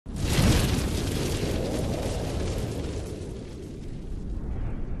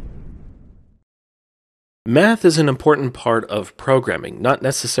Math is an important part of programming, not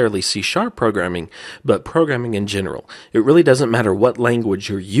necessarily C# programming, but programming in general. It really doesn't matter what language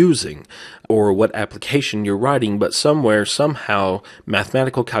you're using or what application you're writing, but somewhere, somehow,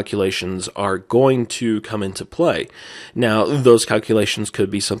 mathematical calculations are going to come into play. Now, those calculations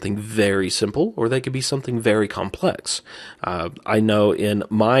could be something very simple, or they could be something very complex. I know in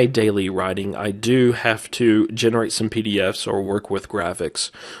my daily writing, I do have to generate some PDFs or work with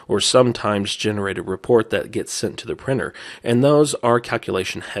graphics, or sometimes generate a report that gets sent to the printer, and those are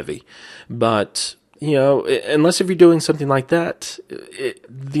calculation heavy. But unless if you're doing something like that,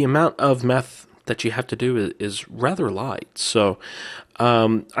 the amount of math that you have to do is rather light. So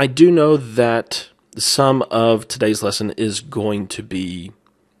I do know that some of today's lesson is going to be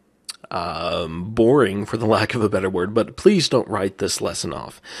boring, for the lack of a better word, but please don't write this lesson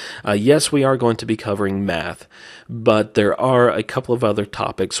off. Yes, we are going to be covering math, but there are a couple of other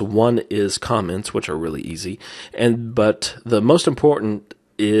topics. One is comments, which are really easy, but the most important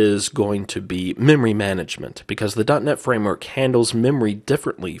is going to be memory management, because the .NET framework handles memory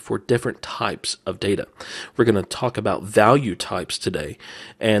differently for different types of data. We're going to talk about value types today,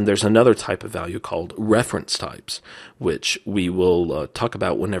 and there's another type of value called reference types, which we will talk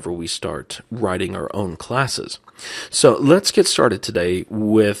about whenever we start writing our own classes. So let's get started today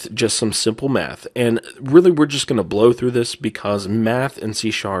with just some simple math, and really we're just going to blow through this because math in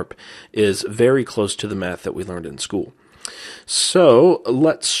C# is very close to the math that we learned in school. So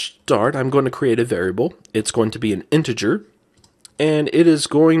let's start. I'm going to create a variable. It's going to be an integer, and it is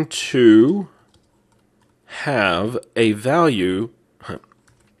going to have a value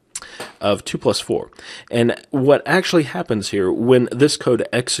of 2 plus 4. And what actually happens here when this code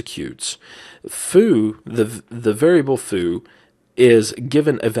executes, foo, the variable foo, is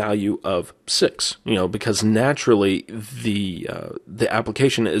given a value of 6, because naturally the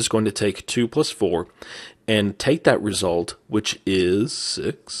application is going to take 2 plus 4 and take that result, which is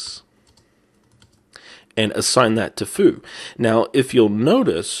 6, and assign that to foo. Now, if you'll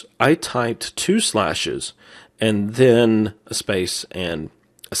notice, I typed 2 slashes and then a space and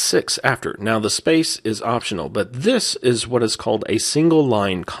a 6 after. Now, the space is optional, but this is what is called a single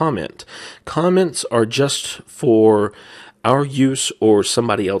line comment. Comments are just for our use or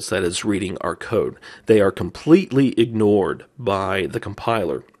somebody else that is reading our code. They are completely ignored by the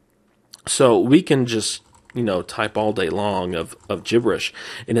compiler. So we can just type all day long of gibberish,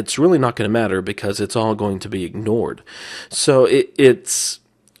 and it's really not going to matter because it's all going to be ignored. So it's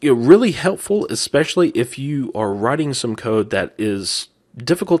really helpful, especially if you are writing some code that is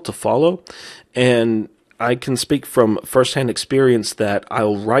difficult to follow. And I can speak from firsthand experience that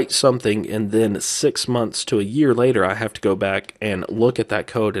I'll write something and then 6 months to a year later I have to go back and look at that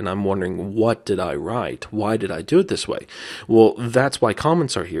code and I'm wondering, what did I write? Why did I do it this way? Well, that's why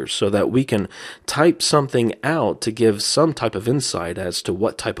comments are here, so that we can type something out to give some type of insight as to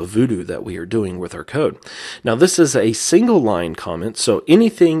what type of voodoo that we are doing with our code. Now, this is a single line comment, so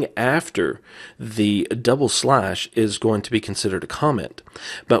anything after the double slash is going to be considered a comment.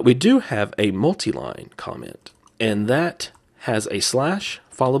 But we do have a multi-line comment, and that has a slash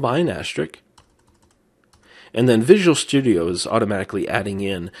followed by an asterisk, and then Visual Studio is automatically adding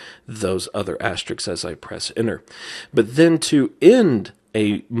in those other asterisks as I press enter. But then to end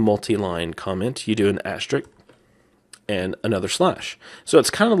a multi-line comment, you do an asterisk and another slash. So it's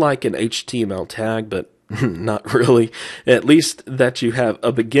kind of like an HTML tag, but not really. At least that you have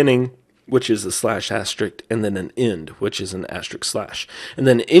a beginning, which is a slash asterisk, and then an end, which is an asterisk slash. And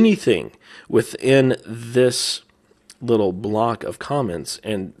then anything within this little block of comments,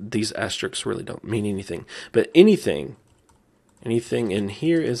 and these asterisks really don't mean anything, but anything in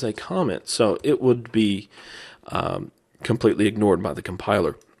here is a comment, so it would be completely ignored by the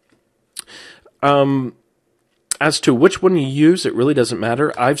compiler. As to which one you use, it really doesn't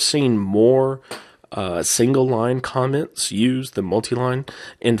matter. I've seen more single line comments used than multi-line.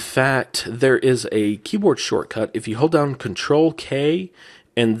 In fact, there is a keyboard shortcut. If you hold down Control K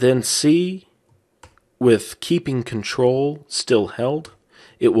and then C with keeping Control still held,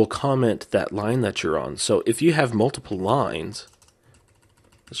 it will comment that line that you're on. So if you have multiple lines,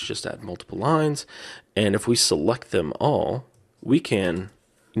 let's just add multiple lines, and if we select them all, we can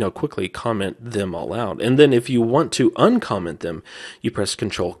quickly comment them all out. And then if you want to uncomment them, you press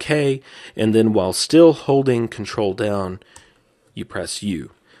Control K, and then while still holding Control down, you press U.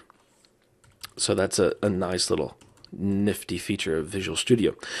 So that's a nice little nifty feature of Visual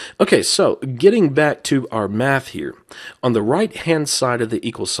Studio. Okay, so getting back to our math here. On the right-hand side of the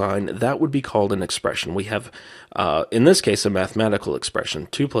equal sign, that would be called an expression. We have, in this case, a mathematical expression,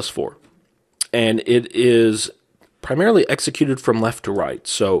 2 plus 4. And it is primarily executed from left to right.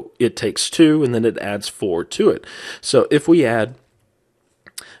 So it takes 2 and then it adds 4 to it. So if we add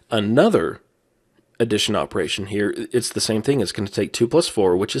another addition operation here, it's the same thing. It's going to take 2 plus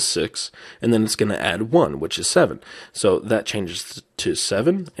 4, which is 6, and then it's going to add 1, which is 7. So that changes to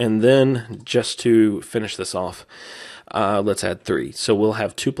 7, and then just to finish this off, let's add 3. So we'll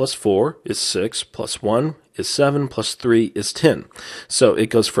have 2 plus 4 is 6, plus 1 is 7, plus 3 is 10. So it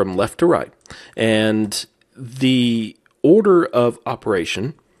goes from left to right. And the order of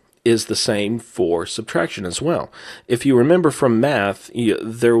operation is the same for subtraction as well. If you remember from math,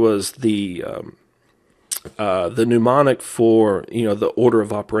 there was the mnemonic for the order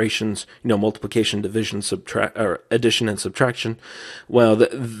of operations, multiplication, division, addition, and subtraction. Well,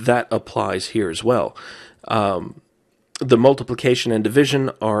 that applies here as well. The multiplication and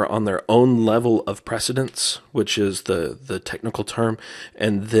division are on their own level of precedence, which is the technical term,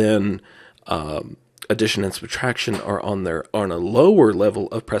 and then addition and subtraction are on a lower level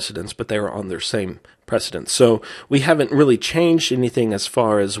of precedence, but they are on their same precedence. So we haven't really changed anything as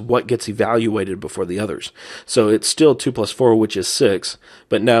far as what gets evaluated before the others. So it's still 2 plus 4, which is 6,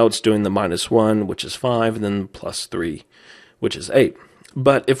 but now it's doing the minus 1, which is 5, and then plus 3, which is 8.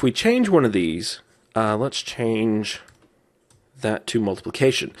 But if we change one of these, let's change that to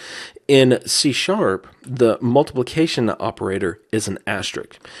multiplication. In C#, the multiplication operator is an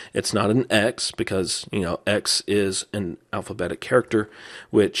asterisk. It's not an X because, X is an alphabetic character,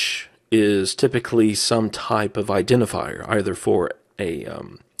 which is typically some type of identifier, either for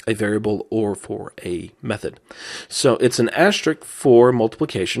a variable or for a method. So it's an asterisk for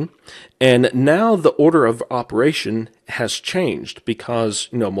multiplication, and now the order of operation has changed because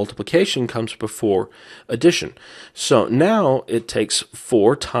multiplication comes before addition. So now it takes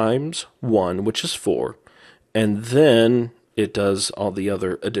 4 times 1, which is 4, and then it does all the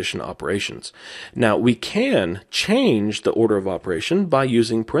other addition operations. Now we can change the order of operation by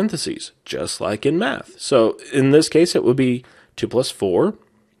using parentheses, just like in math. So in this case it would be 2 plus 4,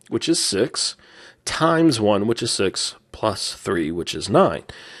 which is 6, times 1, which is 6, plus 3, which is 9.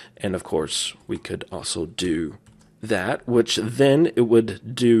 And of course, we could also do that, which then it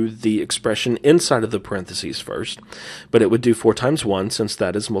would do the expression inside of the parentheses first. But it would do 4 times 1, since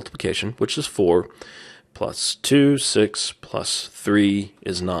that is multiplication, which is 4, plus 2, 6, plus 3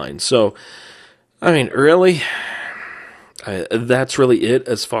 is 9. So, really, that's really it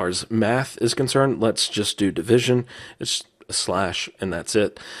as far as math is concerned. Let's just do division. It's a slash, and that's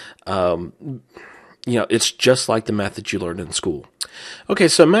it. It's just like the math that you learned in school. Okay,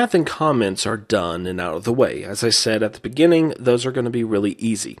 so math and comments are done and out of the way. As I said at the beginning, those are going to be really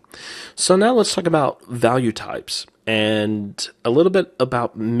easy. So now let's talk about value types and a little bit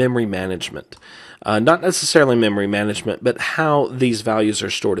about memory management. Not necessarily memory management, but how these values are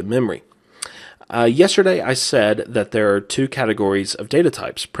stored in memory. Yesterday I said that there are 2 categories of data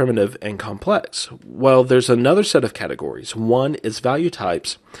types, primitive and complex. Well, there's another set of categories. One is value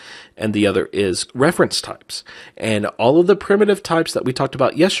types, and the other is reference types. And all of the primitive types that we talked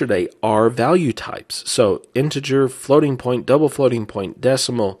about yesterday are value types. So integer, floating point, double floating point,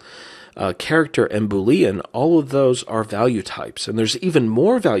 decimal, character, and Boolean, all of those are value types. And there's even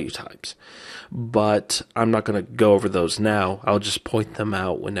more value types, but I'm not going to go over those now. I'll just point them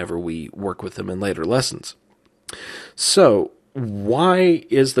out whenever we work with them in later lessons. So why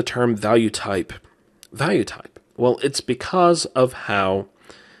is the term value type? Well, it's because of how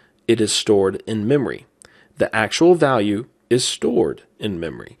it is stored in memory. The actual value is stored in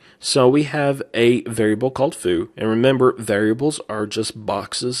memory. So we have a variable called foo, and remember, variables are just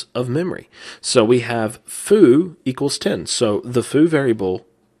boxes of memory. So we have foo equals 10. So the foo variable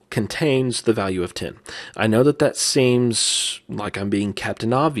contains the value of 10. I know that seems like I'm being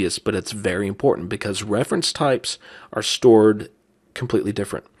Captain Obvious, but it's very important because reference types are stored completely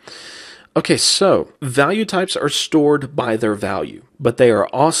different. Okay, so value types are stored by their value, but they are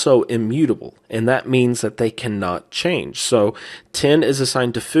also immutable, and that means that they cannot change. So 10 is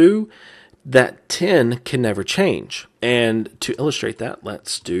assigned to foo. That 10 can never change. And to illustrate that,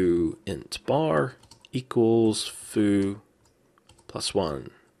 let's do int bar equals foo plus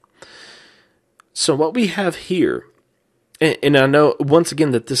 1. So what we have here, and I know once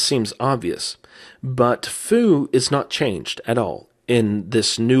again that this seems obvious, but foo is not changed at all in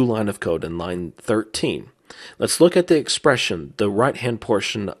this new line of code in line 13. Let's look at the expression, the right-hand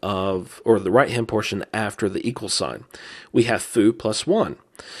portion after the equal sign. We have foo plus 1.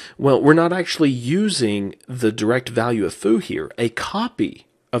 Well, we're not actually using the direct value of foo here. A copy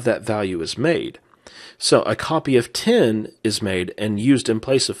of that value is made. So a copy of 10 is made and used in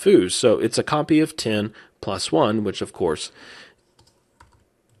place of foo. So it's a copy of 10 plus 1, which of course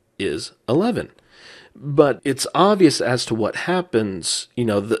is 11. But it's obvious as to what happens,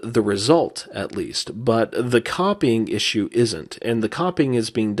 the result at least. But the copying issue isn't. And the copying is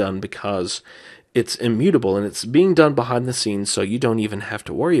being done because it's immutable and it's being done behind the scenes, so you don't even have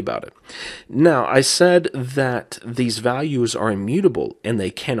to worry about it. Now, I said that these values are immutable and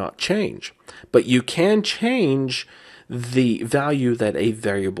they cannot change. But you can change the value that a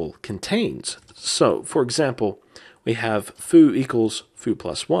variable contains. So, for example, we have foo equals foo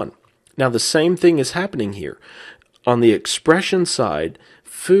plus 1. Now, the same thing is happening here. On the expression side,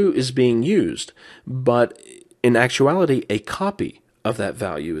 foo is being used, but in actuality, a copy of that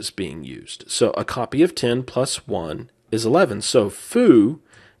value is being used. So a copy of 10 plus 1 is 11. So foo,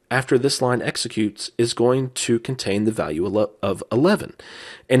 after this line executes, is going to contain the value of 11.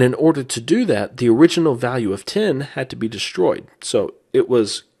 And in order to do that, the original value of 10 had to be destroyed. So it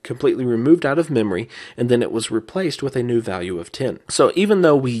was completely removed out of memory, and then it was replaced with a new value of 10. So even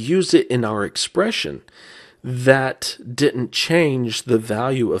though we used it in our expression, that didn't change the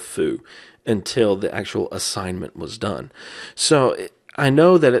value of foo until the actual assignment was done. So I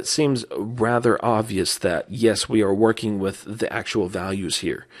know that it seems rather obvious that, yes, we are working with the actual values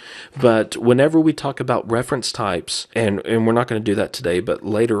here. But whenever we talk about reference types, and we're not going to do that today, but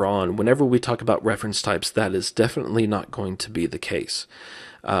later on, whenever we talk about reference types, that is definitely not going to be the case.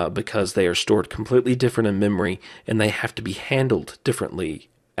 Because they are stored completely different in memory, and they have to be handled differently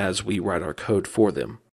as we write our code for them.